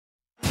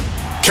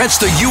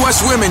Catch the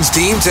U.S. women's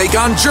team take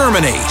on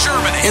Germany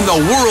in the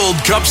World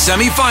Cup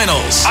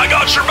semifinals. I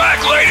got your back,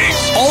 ladies.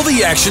 All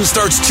the action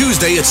starts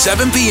Tuesday at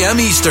 7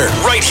 p.m. Eastern,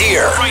 right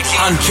here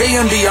on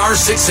KNBR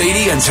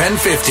 680 and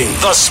 1050.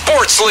 The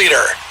Sports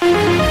Leader.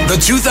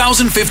 The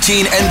 2015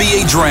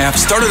 NBA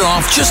Draft started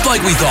off just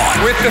like we thought.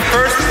 With the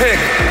first pick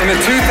in the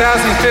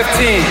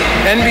 2015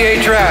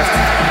 NBA Draft,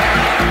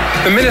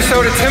 the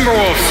Minnesota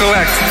Timberwolves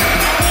select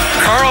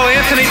Karl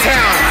Anthony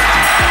Towns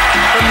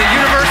from the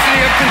University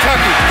of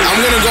Kentucky. I'm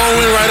going to go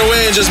in right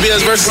away and just be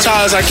as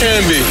versatile as I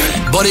can be.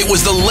 But it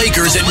was the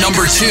Lakers at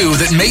number 2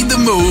 that made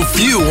the move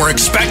few were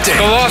expecting.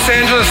 The Los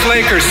Angeles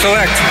Lakers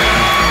select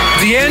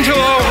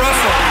D'Angelo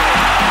Russell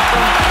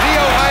from The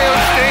Ohio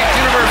State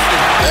University.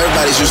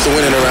 Everybody's used to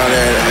winning around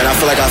there, and I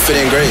feel like I fit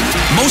in great.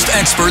 Most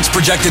experts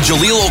projected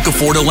Jahlil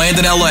Okafor to land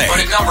in L.A.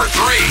 But at number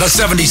 3, the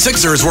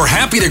 76ers were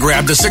happy to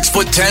grab the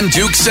 6'10"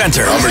 Duke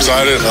center. I'm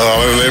excited.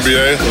 I'm in the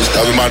NBA.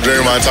 That was my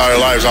dream my entire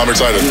life, so I'm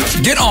excited.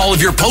 Get all of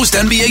your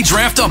post-NBA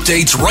draft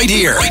updates right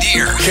here.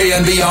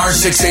 KNBR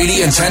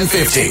 680 and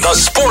 1050. The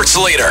Sports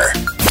Leader.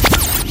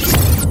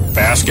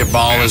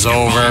 Basketball is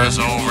over.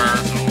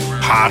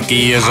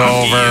 Hockey is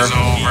over.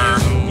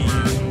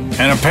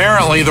 And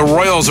apparently the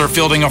Royals are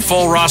fielding a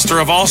full roster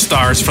of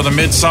All-Stars for the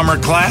Midsummer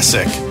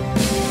Classic.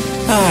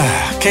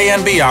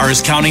 KNBR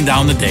is counting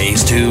down the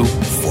days to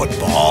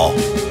football.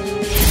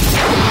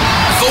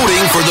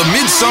 Voting for the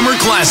Midsummer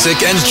Classic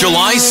ends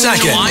July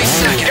 2nd.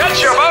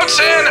 Get your votes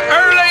in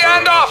early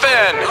and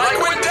often. Like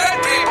when dead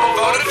people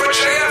voted for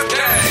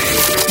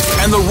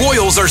JFK. And the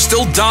Royals are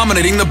still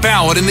dominating the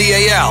ballot in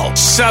the AL.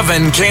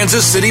 7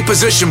 Kansas City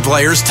position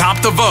players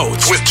top the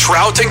votes, with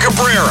Trout and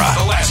Cabrera,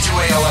 The last 2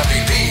 AL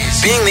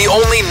MVPs. being the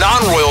only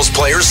non-Royals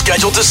players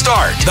scheduled to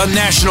start. The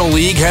National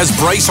League has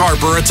Bryce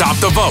Harper atop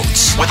the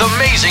votes, with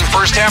amazing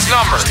first-half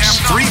numbers.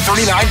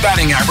 .339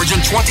 batting average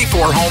and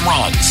 24 home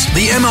runs.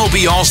 The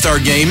MLB All-Star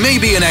Game may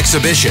be an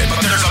exhibition,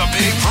 But there's a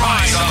big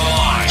prize on the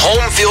line.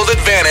 home field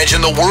advantage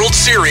in the World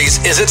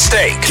Series is at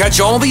stake. Catch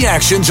all the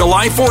action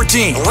July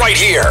 14th, right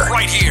here.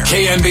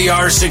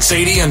 KNBR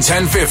 680 and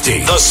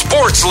 1050. The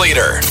Sports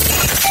Leader.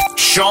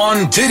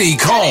 Sean Diddy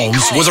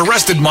Combs was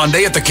arrested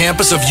Monday at the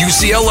campus of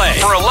UCLA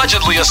For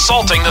allegedly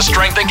assaulting the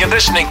strength and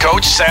conditioning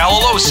coach Sal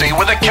Alosi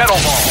with a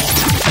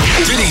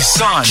kettlebell. Diddy's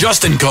son,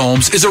 Justin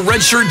Combs, is a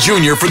redshirt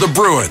junior for the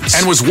Bruins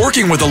and was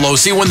working with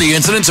Alosi when the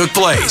incident took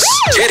place.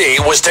 Diddy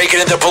was taken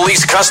into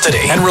police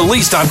custody and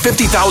released on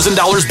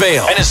 $50,000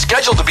 bail And is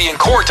scheduled to be in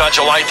court on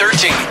July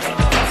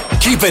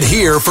 13th. Keep it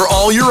here for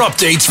all your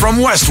updates from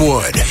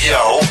Westwood.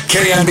 Yo.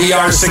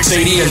 KNBR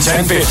 680 and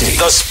 1050.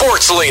 The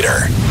Sports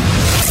Leader.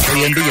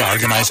 KNBR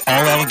denies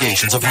all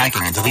allegations of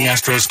hacking into the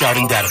Astro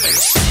Scouting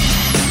database.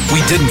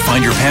 We didn't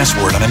find your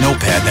password on a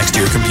notepad next to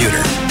your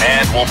computer.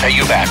 And we'll pay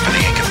you back for the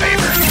ink and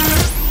paper.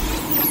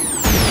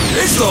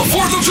 It's the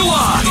 4th of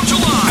July.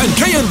 And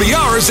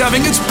KNBR is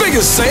having its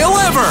biggest sale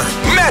ever.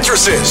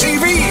 Mattresses,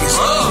 TVs,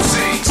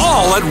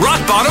 all at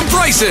rock bottom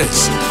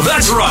prices.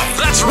 That's right.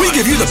 We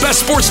give you the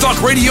best sports talk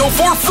radio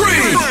for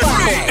free.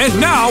 And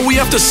now we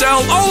have to sell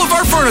all of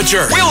our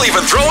furniture. We'll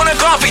even throw in a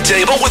coffee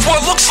table with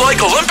what looks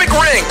like Olympic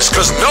rings,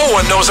 because no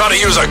one knows how to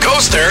use a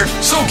coaster.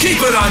 So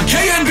keep it on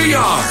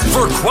KNBR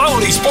for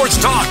quality sports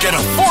talk at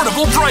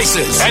affordable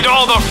prices. And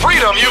all the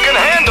freedom you can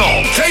handle.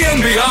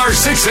 KNBR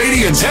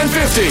 680 and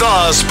 1050.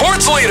 The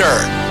Sports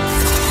Leader.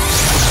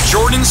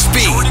 Jordan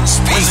Spieth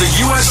wins the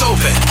U.S.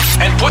 Open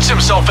And puts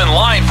himself in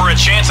line for a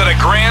chance at a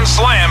Grand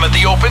Slam at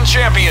the Open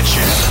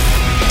Championship.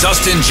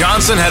 Dustin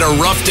Johnson had a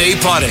rough day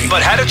putting,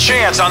 But had a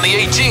chance on the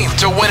 18th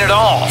to win it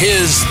all.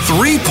 his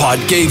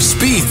 3-putt gave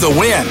Spieth the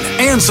win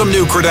and some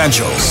new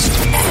credentials.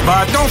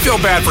 But don't feel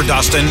bad for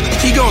Dustin.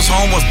 He goes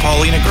home with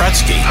Paulina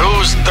Gretzky.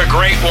 Who's the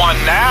great one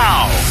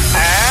now?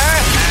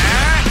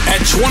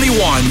 At 21,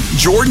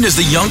 Jordan is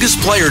the youngest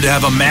player to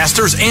have a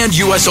Masters and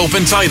U.S.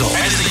 Open title.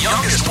 And is the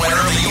youngest winner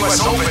of the U.S.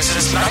 Open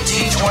since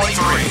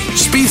 1923.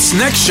 Spieth's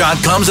next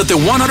shot comes at the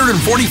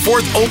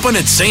 144th Open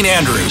at St.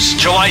 Andrews.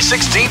 July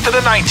 16th to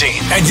the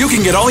 19th. And you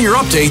can get all your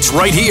updates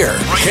right here.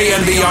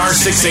 KNBR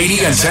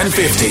 680 and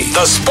 1050.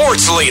 The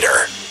Sports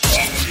Leader.